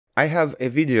I have a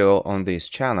video on this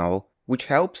channel which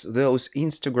helps those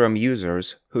Instagram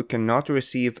users who cannot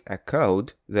receive a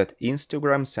code that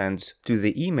Instagram sends to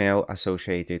the email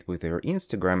associated with their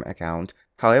Instagram account,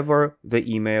 however,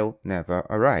 the email never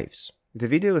arrives. The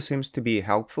video seems to be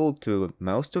helpful to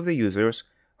most of the users.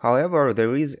 However,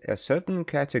 there is a certain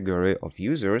category of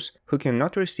users who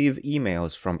cannot receive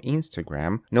emails from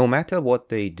Instagram no matter what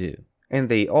they do. And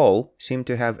they all seem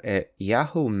to have a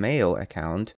Yahoo Mail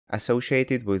account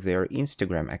associated with their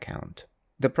Instagram account.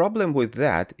 The problem with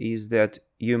that is that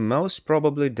you most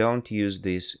probably don't use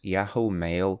this Yahoo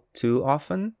Mail too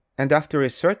often, and after a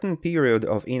certain period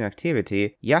of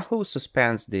inactivity, Yahoo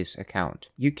suspends this account.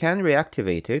 You can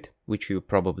reactivate it, which you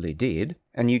probably did,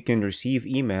 and you can receive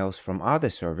emails from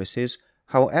other services.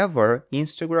 However,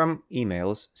 Instagram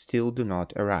emails still do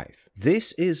not arrive.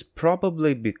 This is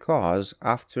probably because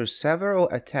after several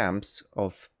attempts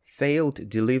of failed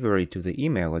delivery to the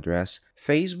email address,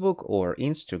 Facebook or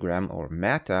Instagram or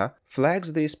Meta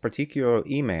flags this particular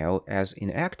email as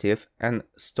inactive and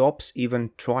stops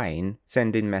even trying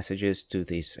sending messages to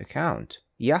this account.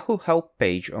 Yahoo help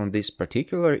page on this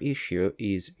particular issue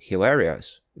is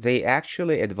hilarious. They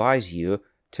actually advise you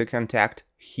to contact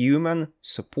human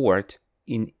support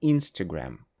in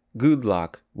Instagram. Good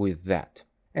luck with that.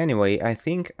 Anyway, I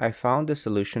think I found a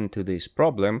solution to this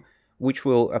problem, which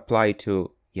will apply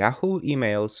to Yahoo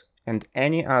emails and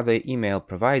any other email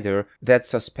provider that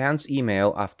suspends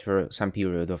email after some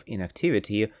period of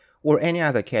inactivity, or any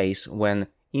other case when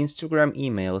Instagram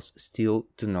emails still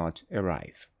do not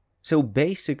arrive. So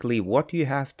basically what you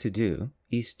have to do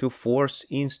is to force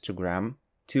Instagram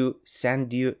to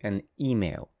send you an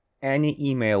email. Any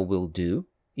email will do.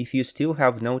 If you still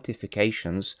have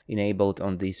notifications enabled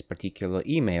on this particular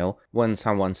email when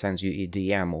someone sends you a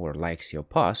DM or likes your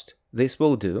post, this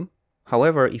will do.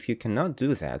 However, if you cannot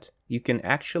do that, you can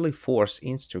actually force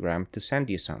Instagram to send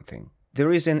you something.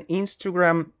 There is an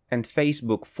Instagram and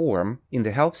Facebook form in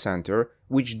the Help Center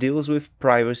which deals with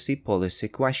privacy policy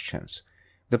questions.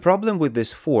 The problem with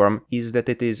this form is that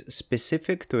it is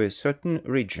specific to a certain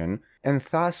region, and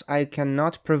thus I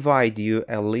cannot provide you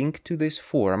a link to this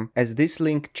form, as this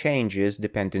link changes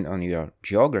depending on your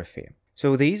geography.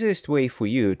 So the easiest way for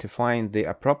you to find the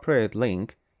appropriate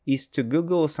link is to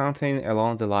Google something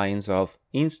along the lines of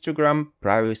Instagram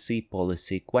privacy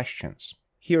policy questions.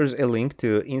 Here's a link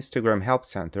to Instagram Help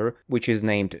Center, which is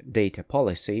named Data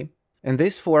Policy, and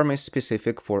this form is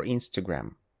specific for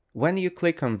Instagram. When you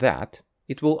click on that,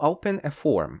 it will open a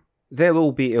form. There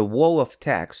will be a wall of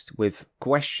text with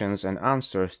questions and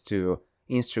answers to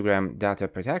Instagram data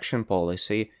protection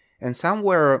policy, and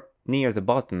somewhere near the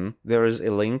bottom there is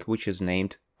a link which is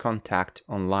named Contact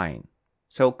Online.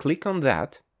 So click on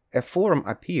that. A form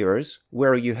appears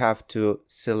where you have to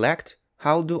select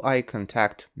how do I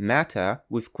contact Meta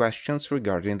with questions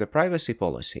regarding the privacy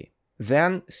policy.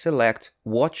 Then select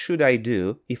what should I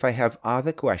do if I have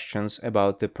other questions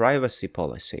about the privacy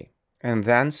policy. And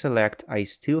then select I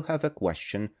still have a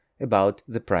question about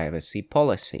the privacy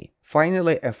policy.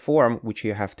 Finally, a form which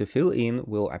you have to fill in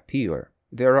will appear.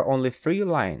 There are only 3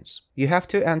 lines. You have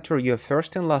to enter your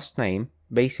first and last name.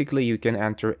 Basically, you can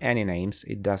enter any names,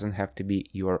 it doesn't have to be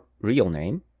your real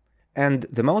name. And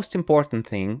the most important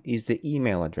thing is the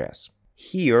email address.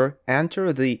 Here,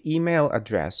 enter the email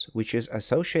address which is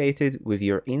associated with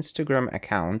your Instagram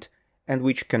account and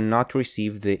which cannot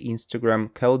receive the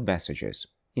Instagram code messages.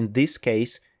 In this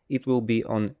case, it will be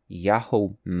on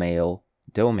Yahoo Mail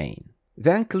domain.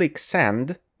 Then click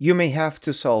Send. You may have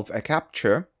to solve a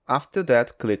CAPTCHA. After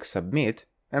that, click Submit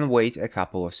and wait a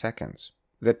couple of seconds.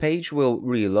 The page will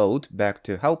reload back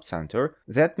to Help Center.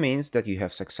 That means that you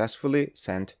have successfully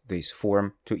sent this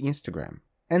form to Instagram.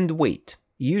 And wait.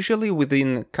 Usually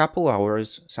within a couple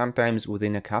hours, sometimes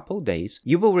within a couple days,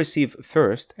 you will receive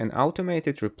first an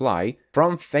automated reply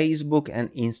from Facebook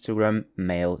and Instagram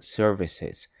mail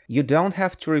services. You don't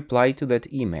have to reply to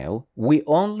that email. We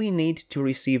only need to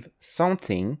receive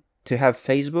something to have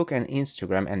Facebook and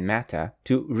Instagram and Meta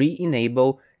to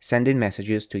re-enable sending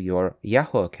messages to your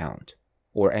Yahoo account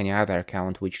or any other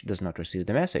account which does not receive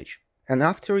the message. And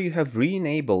after you have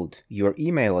re-enabled your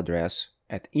email address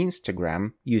at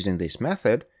Instagram using this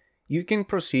method, you can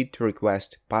proceed to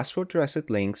request password reset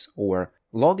links or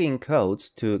login codes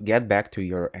to get back to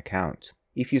your account.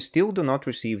 If you still do not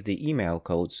receive the email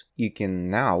codes, you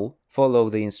can now follow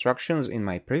the instructions in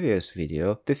my previous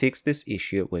video to fix this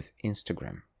issue with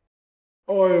Instagram.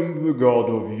 I am the god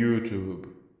of YouTube.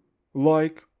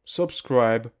 Like,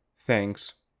 subscribe,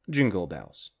 thanks, jingle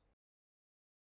bells.